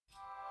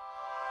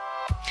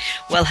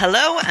Well,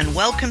 hello and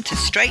welcome to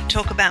Straight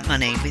Talk About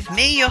Money with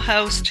me, your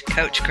host,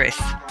 Coach Chris.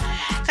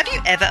 Have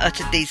you ever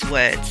uttered these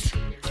words?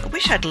 I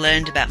wish I'd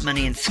learned about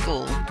money in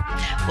school.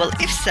 Well,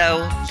 if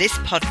so, this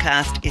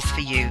podcast is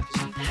for you.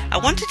 I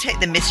want to take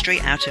the mystery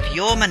out of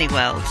your money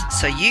world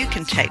so you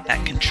can take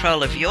back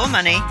control of your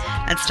money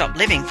and stop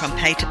living from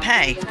pay to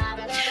pay.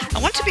 I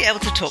want to be able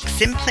to talk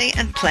simply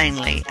and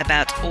plainly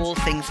about all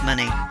things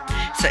money.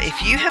 So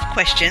if you have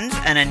questions,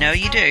 and I know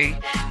you do,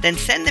 then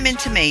send them in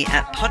to me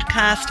at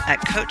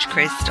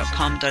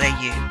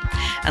podcast@coachchris.com.au.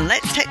 And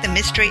let's take the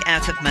mystery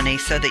out of money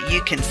so that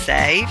you can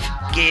save,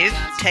 give,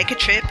 take a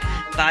trip,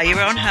 buy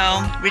your own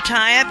home,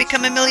 retire,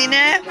 become a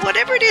millionaire,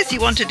 whatever it is you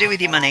want to do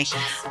with your money.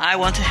 I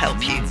want to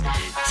help you.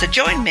 So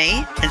join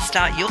me and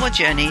start your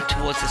journey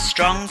towards a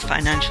strong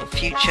financial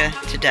future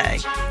today.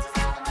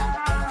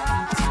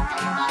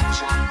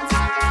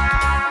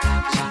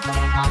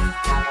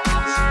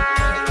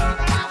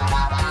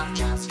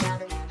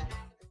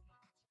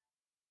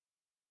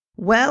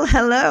 Well,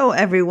 hello,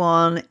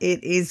 everyone.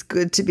 It is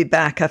good to be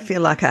back. I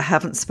feel like I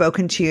haven't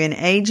spoken to you in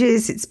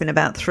ages. It's been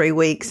about 3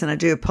 weeks, and I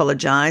do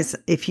apologize.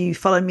 If you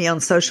follow me on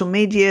social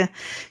media,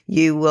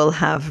 you will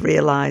have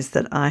realized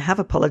that I have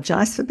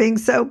apologized for being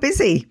so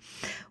busy.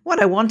 What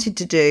I wanted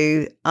to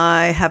do,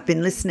 I have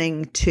been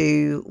listening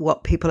to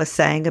what people are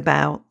saying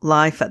about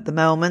life at the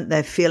moment.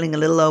 They're feeling a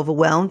little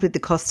overwhelmed with the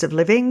cost of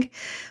living,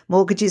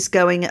 mortgages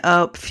going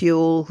up,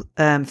 fuel,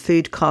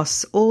 food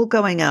costs, all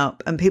going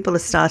up, and people are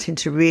starting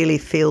to really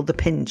feel the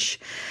pinch.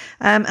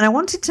 And I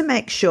wanted to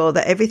make sure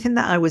that everything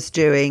that I was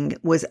doing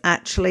was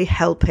actually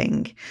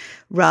helping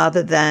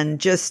rather than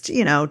just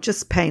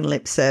paying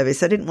lip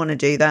service. I didn't want to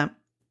do that.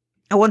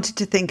 I wanted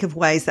to think of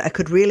ways that I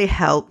could really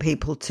help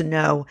people to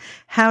know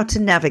how to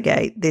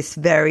navigate this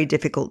very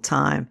difficult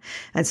time.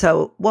 And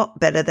so what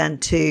better than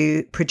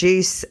to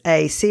produce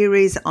a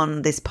series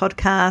on this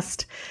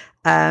podcast,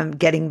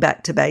 getting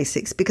back to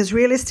basics, because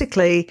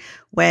realistically,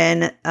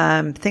 when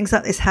things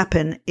like this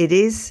happen, it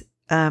is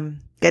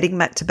getting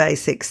back to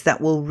basics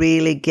that will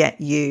really get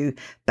you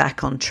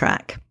back on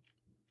track.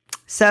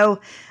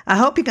 So I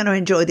hope you're going to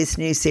enjoy this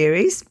new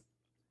series.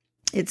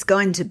 It's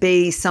going to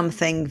be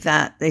something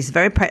that is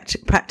very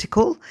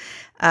practical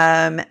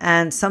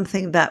and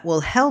something that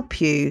will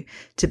help you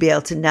to be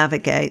able to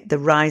navigate the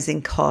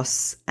rising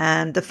costs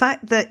and the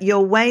fact that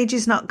your wage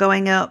is not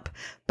going up,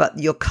 but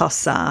your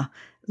costs are.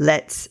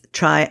 Let's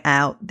try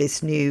out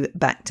this new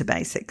back to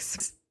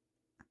basics.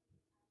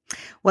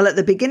 Well, at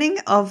the beginning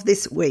of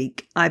this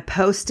week, I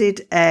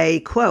posted a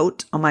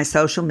quote on my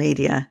social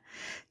media.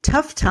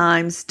 Tough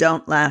times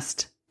don't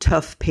last,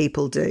 tough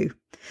people do.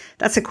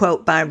 That's a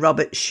quote by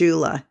Robert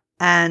Schuller,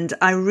 and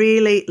I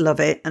really love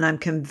it, and I'm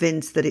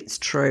convinced that it's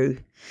true.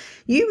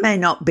 You may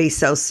not be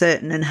so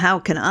certain, and how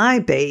can I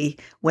be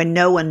when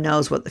no one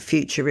knows what the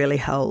future really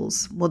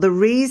holds? Well, the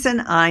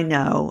reason I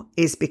know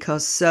is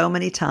because so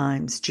many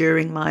times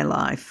during my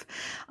life,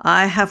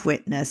 I have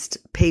witnessed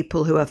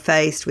people who are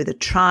faced with a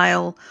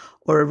trial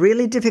or a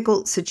really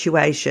difficult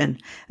situation,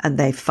 and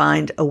they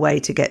find a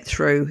way to get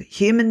through.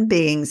 Human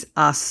beings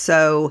are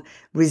so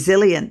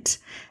resilient.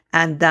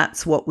 And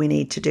that's what we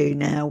need to do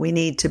now. We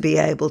need to be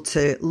able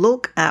to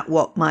look at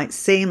what might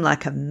seem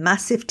like a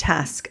massive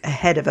task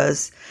ahead of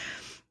us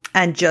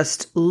and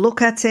just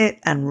look at it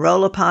and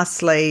roll up our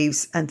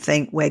sleeves and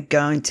think we're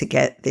going to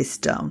get this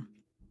done.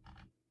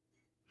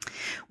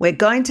 We're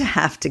going to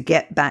have to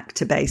get back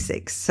to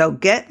basics. So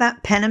get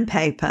that pen and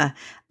paper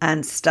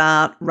and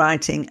start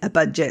writing a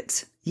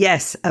budget.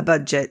 Yes, a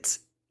budget.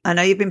 I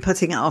know you've been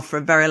putting it off for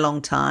a very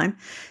long time.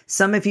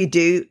 Some of you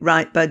do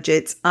write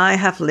budgets. I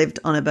have lived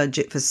on a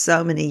budget for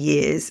so many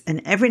years,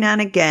 and every now and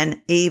again,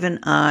 even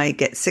I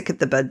get sick of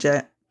the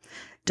budget,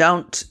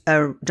 don't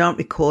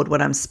record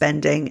what I'm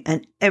spending,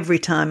 and every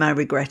time I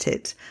regret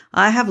it.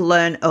 I have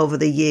learned over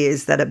the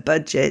years that a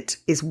budget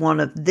is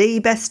one of the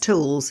best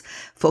tools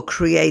for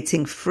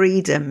creating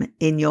freedom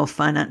in your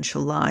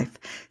financial life.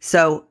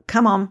 So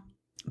come on,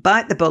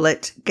 bite the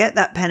bullet, get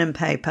that pen and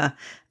paper,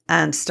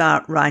 and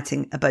start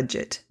writing a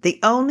budget. The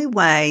only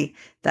way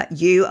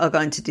that you are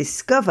going to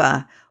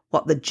discover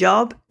what the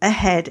job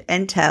ahead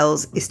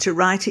entails is to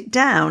write it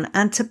down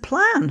and to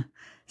plan.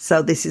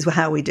 So this is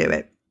how we do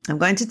it. I'm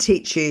going to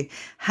teach you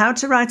how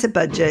to write a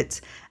budget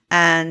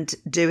and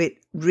do it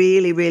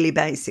really, really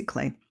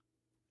basically.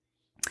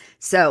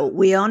 So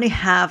we only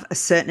have a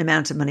certain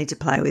amount of money to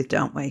play with,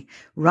 don't we?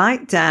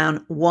 Write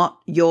down what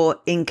your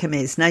income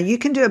is. Now you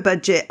can do a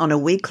budget on a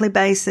weekly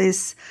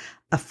basis,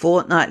 a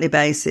fortnightly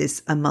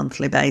basis, a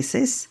monthly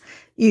basis.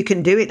 You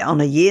can do it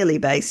on a yearly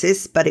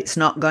basis, but it's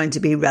not going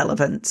to be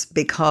relevant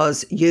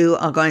because you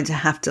are going to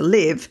have to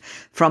live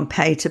from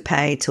pay to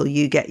pay till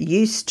you get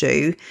used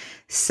to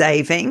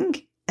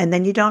saving, and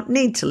then you don't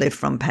need to live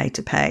from pay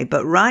to pay.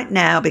 But right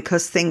now,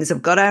 because things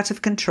have got out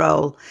of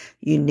control,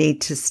 you need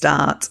to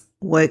start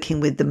working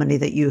with the money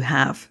that you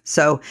have.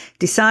 So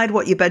decide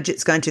what your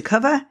budget's going to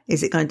cover.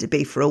 Is it going to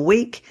be for a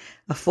week,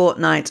 a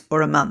fortnight,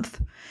 or a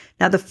month?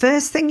 Now, the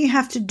first thing you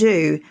have to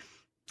do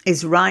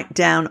is write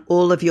down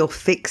all of your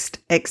fixed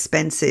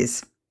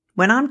expenses.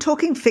 When I'm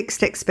talking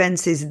fixed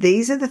expenses,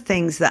 these are the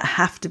things that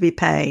have to be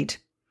paid.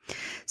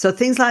 So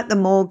things like the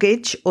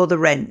mortgage or the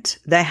rent,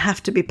 they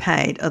have to be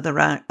paid.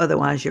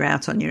 Otherwise, you're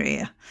out on your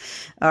ear.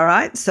 All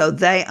right. So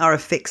they are a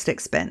fixed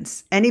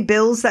expense. Any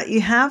bills that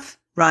you have,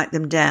 write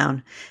them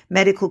down.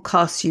 Medical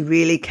costs, you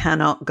really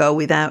cannot go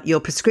without your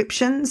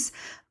prescriptions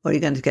or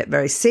you're going to get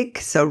very sick.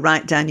 So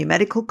write down your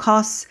medical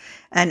costs.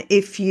 And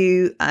if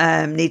you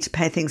need to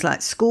pay things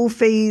like school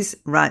fees,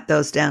 write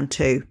those down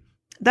too.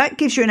 That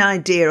gives you an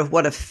idea of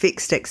what a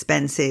fixed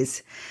expense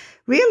is.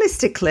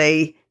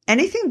 Realistically,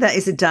 anything that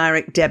is a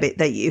direct debit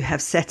that you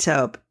have set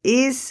up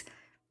is,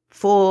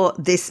 for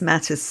this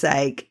matter's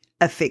sake,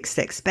 a fixed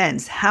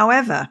expense.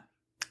 However,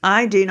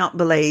 I do not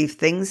believe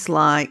things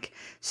like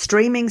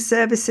streaming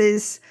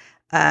services,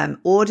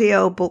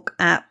 audio book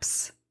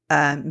apps,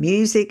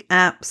 music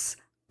apps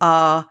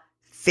are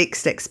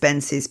fixed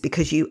expenses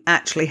because you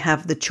actually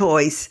have the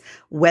choice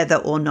whether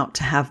or not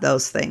to have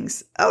those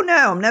things. Oh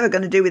no, I'm never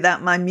going to do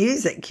without my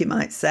music, you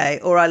might say,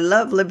 or I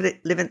love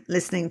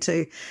listening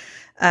to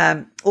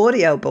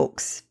audio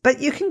books,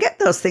 but you can get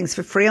those things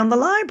for free on the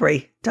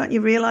library. Don't you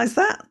realize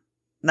that?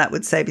 That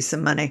would save you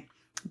some money.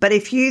 But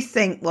if you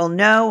think, well,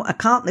 no, I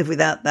can't live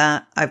without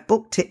that. I've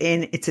booked it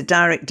in. It's a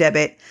direct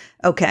debit.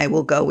 Okay,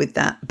 we'll go with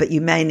that. But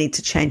you may need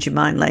to change your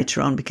mind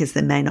later on because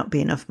there may not be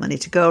enough money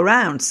to go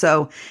around.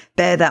 So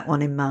bear that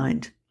one in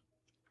mind.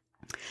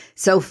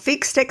 So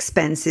fixed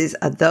expenses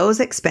are those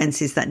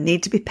expenses that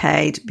need to be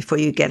paid before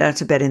you get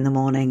out of bed in the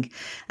morning.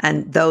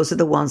 And those are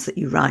the ones that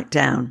you write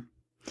down.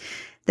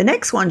 The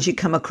next ones you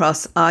come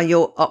across are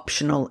your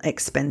optional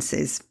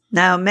expenses.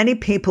 Now, many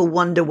people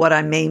wonder what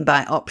I mean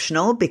by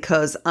optional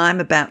because I'm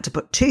about to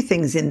put two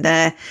things in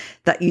there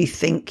that you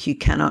think you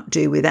cannot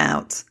do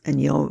without. And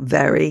you're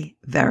very,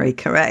 very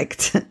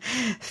correct.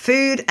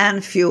 Food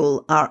and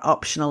fuel are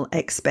optional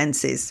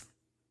expenses.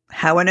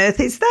 How on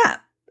earth is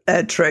that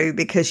true?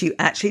 Because you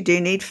actually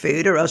do need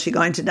food or else you're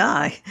going to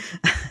die.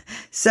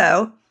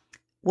 So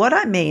what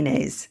I mean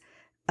is,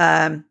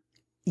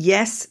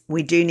 yes,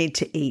 we do need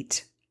to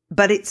eat.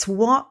 But it's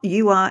what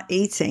you are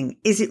eating.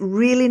 Is it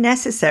really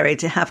necessary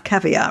to have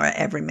caviar at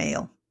every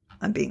meal?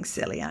 I'm being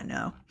silly, I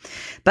know.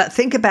 But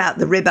think about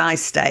the ribeye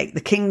steak,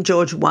 the King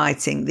George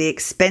whiting, the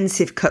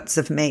expensive cuts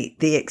of meat,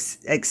 the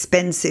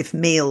expensive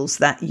meals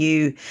that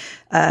you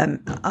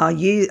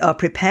are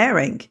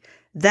preparing.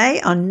 They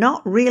are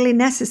not really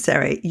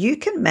necessary. You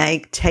can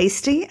make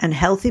tasty and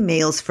healthy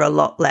meals for a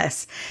lot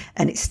less.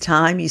 And it's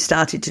time you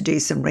started to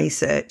do some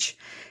research.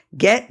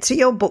 Get to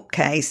your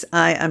bookcase.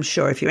 I am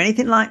sure if you're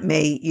anything like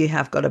me, you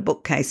have got a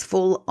bookcase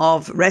full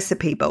of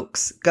recipe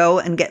books. Go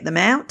and get them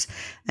out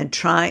and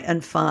try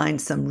and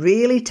find some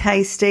really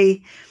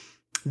tasty,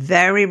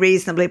 very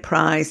reasonably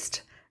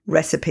priced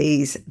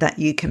recipes that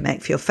you can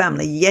make for your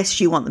family. Yes,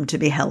 you want them to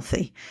be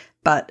healthy,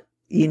 but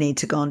you need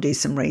to go and do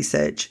some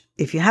research.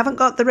 If you haven't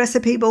got the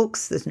recipe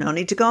books, there's no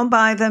need to go and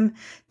buy them.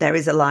 There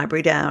is a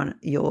library down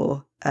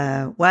your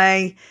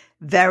way.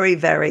 Very,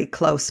 very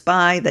close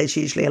by. There's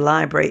usually a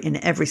library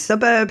in every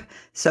suburb.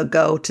 So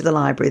go to the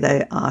library.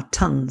 There are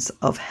tons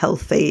of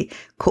healthy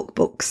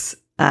cookbooks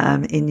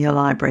in your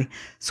library.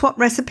 Swap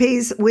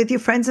recipes with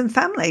your friends and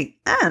family.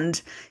 And,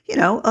 you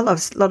know, a lot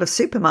of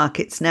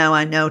supermarkets now,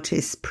 I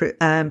notice,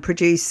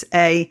 produce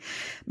a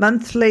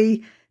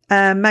monthly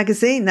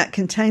magazine that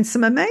contains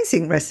some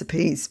amazing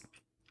recipes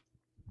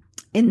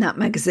in that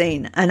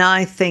magazine. And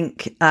I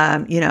think,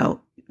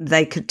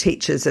 they could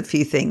teach us a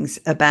few things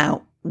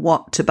about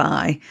what to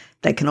buy.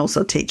 They can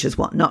also teach us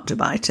what not to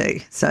buy too.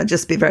 So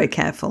just be very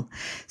careful.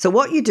 So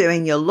what you're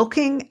doing, you're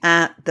looking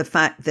at the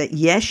fact that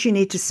yes, you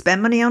need to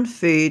spend money on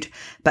food,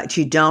 but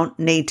you don't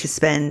need to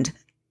spend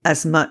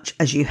as much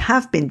as you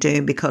have been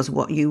doing because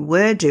what you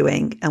were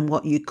doing and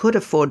what you could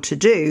afford to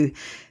do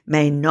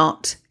may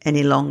not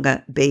any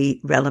longer be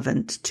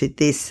relevant to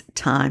this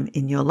time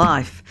in your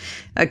life.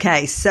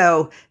 Okay,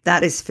 so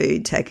that is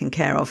food taken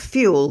care of.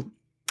 Fuel.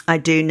 I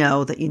do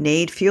know that you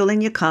need fuel in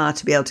your car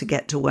to be able to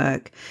get to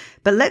work.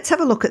 But let's have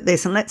a look at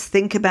this and let's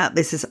think about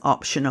this as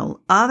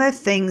optional. Are there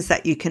things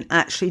that you can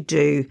actually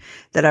do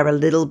that are a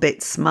little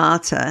bit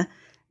smarter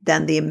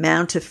than the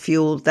amount of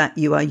fuel that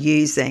you are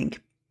using?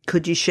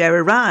 Could you share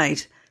a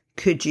ride?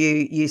 Could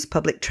you use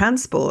public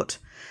transport?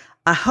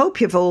 I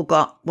hope you've all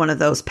got one of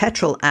those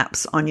petrol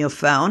apps on your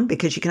phone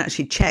because you can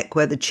actually check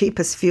where the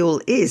cheapest fuel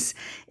is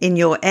in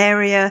your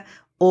area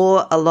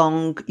or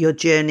along your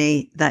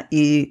journey that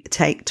you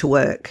take to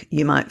work.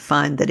 You might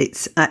find that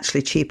it's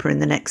actually cheaper in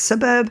the next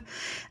suburb.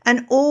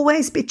 And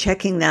always be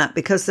checking that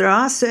because there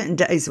are certain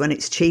days when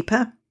it's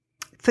cheaper.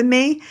 For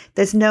me,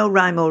 there's no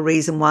rhyme or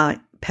reason why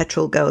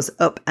petrol goes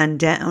up and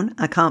down.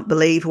 I can't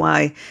believe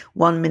why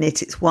 1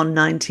 minute it's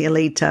 $1.90 a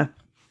litre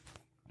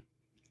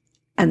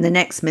and the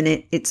next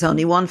minute it's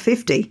only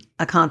 $1.50.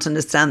 I can't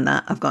understand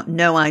that. I've got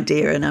no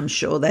idea, and I'm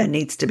sure there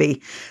needs to be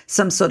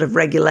some sort of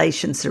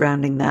regulation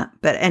surrounding that.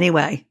 But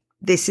anyway,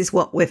 this is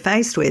what we're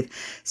faced with.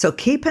 So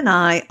keep an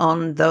eye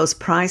on those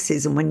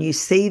prices, and when you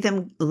see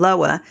them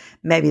lower,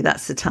 maybe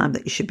that's the time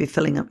that you should be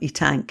filling up your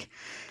tank.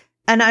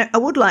 And I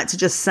would like to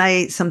just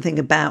say something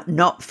about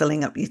not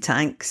filling up your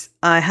tanks.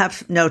 I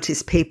have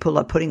noticed people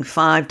are putting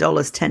 $5,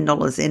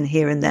 $10 in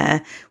here and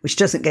there, which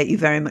doesn't get you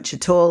very much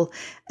at all.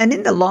 And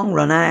in the long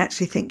run, I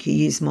actually think you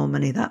use more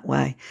money that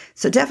way.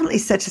 So definitely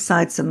set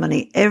aside some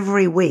money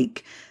every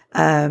week.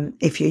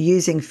 If you're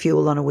using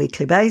fuel on a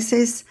weekly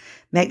basis,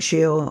 make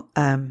sure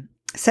you're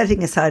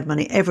setting aside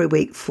money every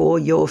week for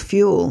your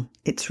fuel.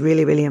 It's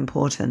really, really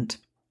important.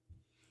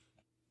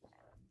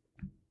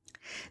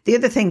 The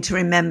other thing to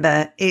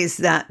remember is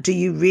that, do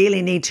you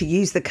really need to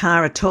use the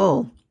car at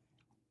all?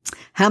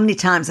 How many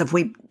times have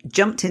we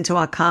jumped into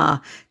our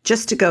car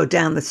just to go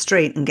down the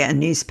street and get a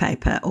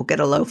newspaper or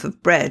get a loaf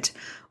of bread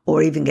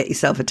or even get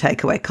yourself a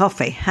takeaway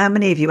coffee? How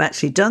many of you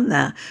actually done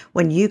that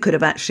when you could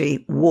have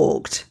actually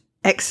walked,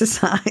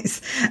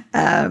 exercise,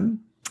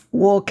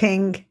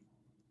 walking,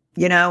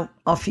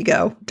 off you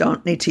go.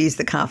 Don't need to use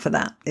the car for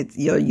that.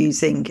 You're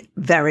using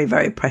very,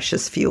 very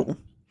precious fuel.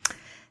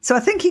 So I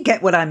think you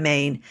get what I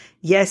mean.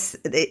 Yes,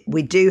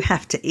 we do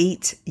have to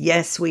eat.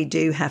 Yes, we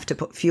do have to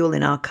put fuel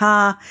in our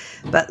car,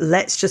 but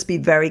let's just be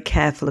very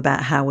careful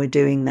about how we're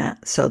doing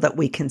that so that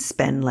we can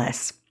spend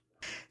less.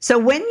 So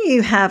when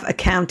you have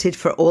accounted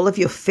for all of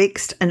your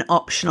fixed and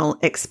optional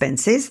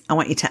expenses, I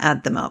want you to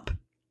add them up.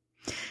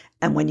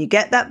 And when you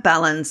get that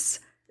balance,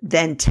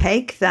 then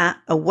take that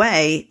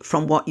away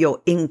from what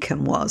your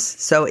income was.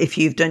 So if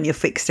you've done your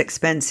fixed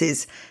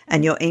expenses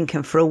and your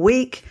income for a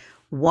week,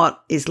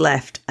 what is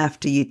left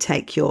after you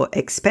take your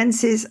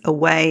expenses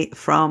away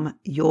from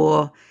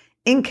your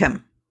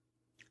income?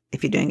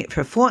 If you're doing it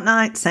for a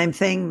fortnight, same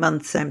thing,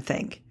 month, same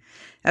thing.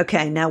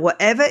 Okay, now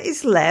whatever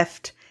is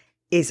left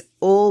is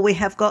all we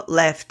have got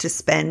left to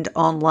spend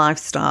on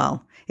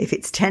lifestyle. If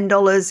it's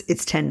 $10,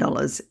 it's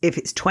 $10. If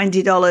it's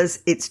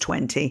 $20, it's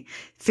 $20.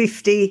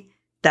 $50,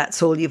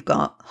 that's all you've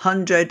got.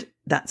 $100,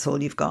 that's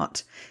all you've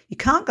got. You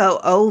can't go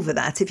over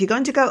that. If you're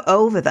going to go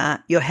over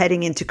that, you're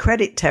heading into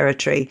credit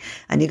territory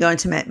and you're going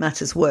to make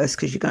matters worse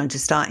because you're going to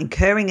start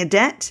incurring a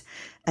debt.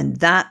 And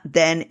that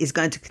then is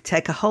going to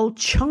take a whole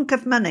chunk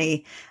of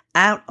money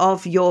out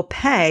of your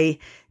pay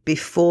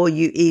before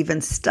you even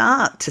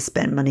start to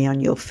spend money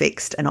on your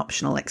fixed and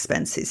optional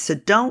expenses. So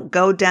don't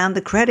go down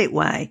the credit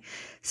way.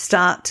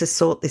 Start to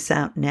sort this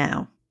out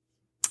now.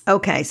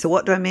 Okay, so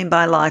what do I mean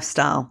by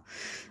lifestyle?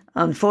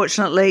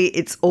 Unfortunately,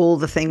 it's all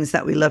the things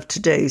that we love to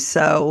do.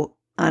 So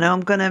I know I'm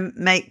going to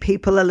make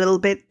people a little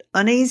bit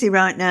uneasy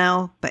right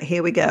now, but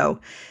here we go.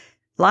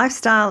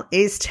 Lifestyle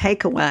is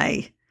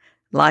takeaway.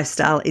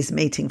 Lifestyle is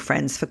meeting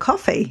friends for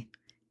coffee.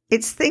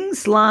 It's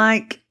things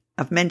like,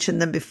 I've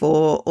mentioned them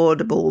before,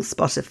 Audible,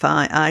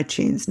 Spotify,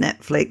 iTunes,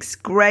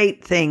 Netflix,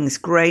 great things,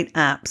 great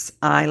apps.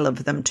 I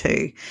love them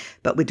too.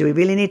 But do we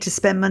really need to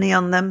spend money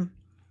on them?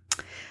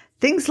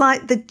 Things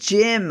like the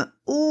gym.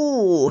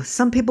 Ooh,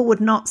 some people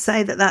would not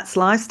say that that's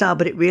lifestyle,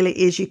 but it really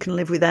is. You can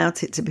live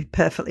without it, to be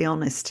perfectly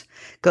honest.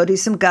 Go do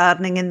some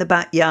gardening in the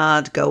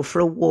backyard, go for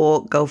a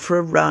walk, go for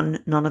a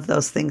run. None of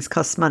those things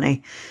cost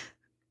money.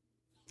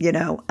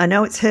 I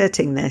know it's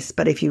hurting this,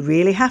 but if you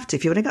really have to,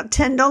 if you've only got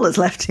 $10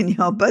 left in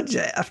your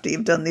budget after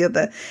you've done the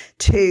other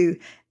 2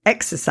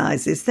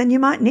 exercises, then you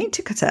might need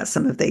to cut out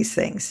some of these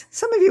things.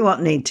 Some of you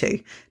won't need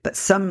to, but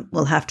some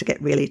will have to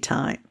get really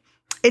tight.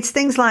 It's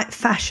things like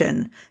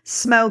fashion,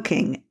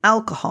 smoking,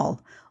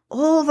 alcohol,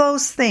 all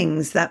those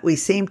things that we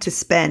seem to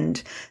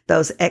spend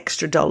those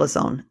extra dollars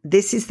on.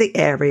 This is the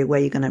area where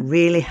you're going to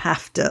really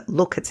have to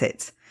look at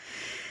it.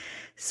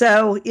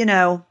 So,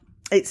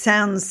 it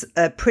sounds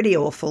pretty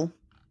awful,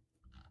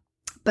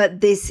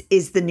 but this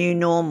is the new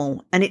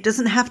normal, and it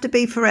doesn't have to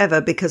be forever,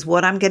 because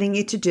what I'm getting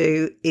you to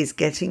do is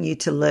getting you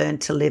to learn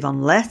to live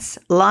on less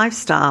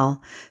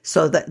lifestyle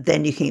so that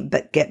then you can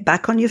get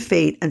back on your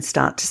feet and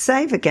start to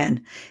save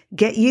again.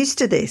 Get used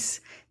to this.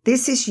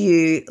 This is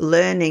you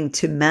learning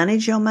to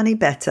manage your money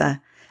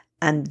better,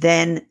 and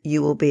then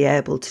you will be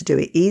able to do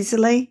it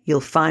easily.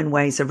 You'll find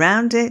ways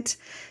around it.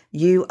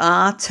 You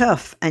are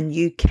tough and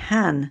you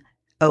can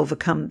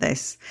overcome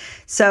this.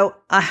 So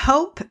I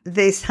hope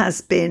this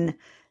has been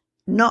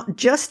not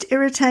just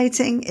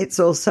irritating, it's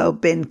also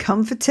been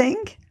comforting,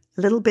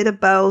 a little bit of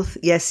both.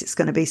 Yes, it's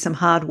going to be some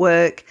hard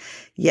work.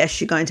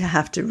 Yes, you're going to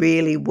have to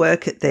really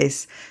work at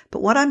this.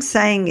 But what I'm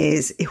saying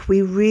is, if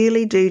we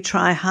really do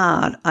try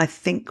hard, I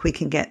think we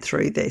can get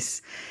through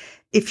this.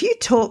 If you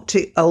talk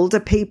to older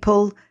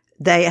people,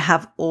 they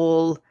have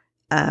all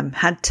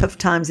had tough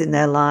times in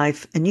their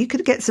life, and you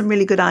could get some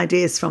really good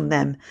ideas from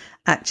them.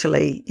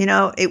 Actually,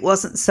 it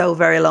wasn't so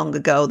very long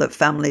ago that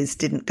families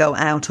didn't go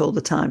out all the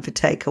time for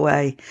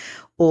takeaway,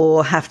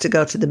 or have to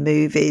go to the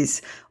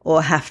movies,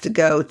 or have to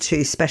go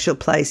to special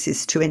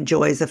places to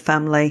enjoy as a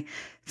family.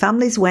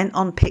 Families went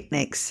on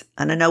picnics,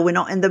 and I know we're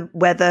not in the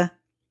weather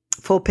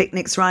for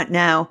picnics right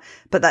now,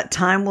 but that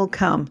time will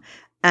come.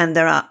 And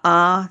there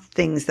are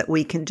things that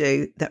we can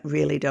do that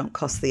really don't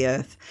cost the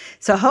earth.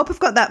 So I hope I've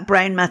got that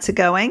brain matter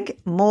going.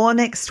 More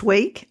next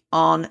week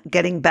on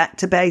getting back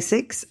to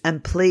basics.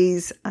 And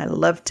please, I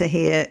love to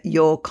hear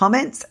your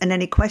comments and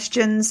any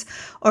questions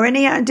or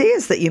any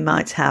ideas that you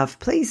might have.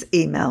 Please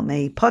email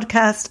me,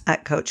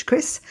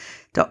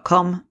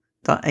 podcast@coachchris.com.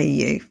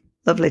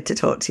 Lovely to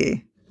talk to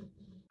you.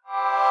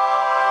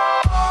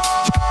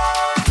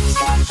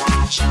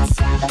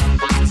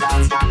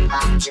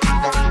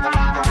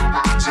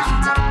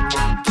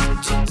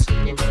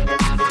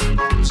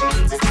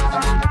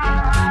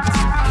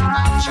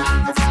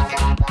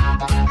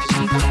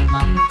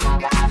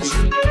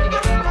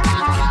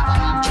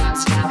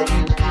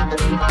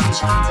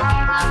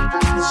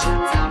 Thank you.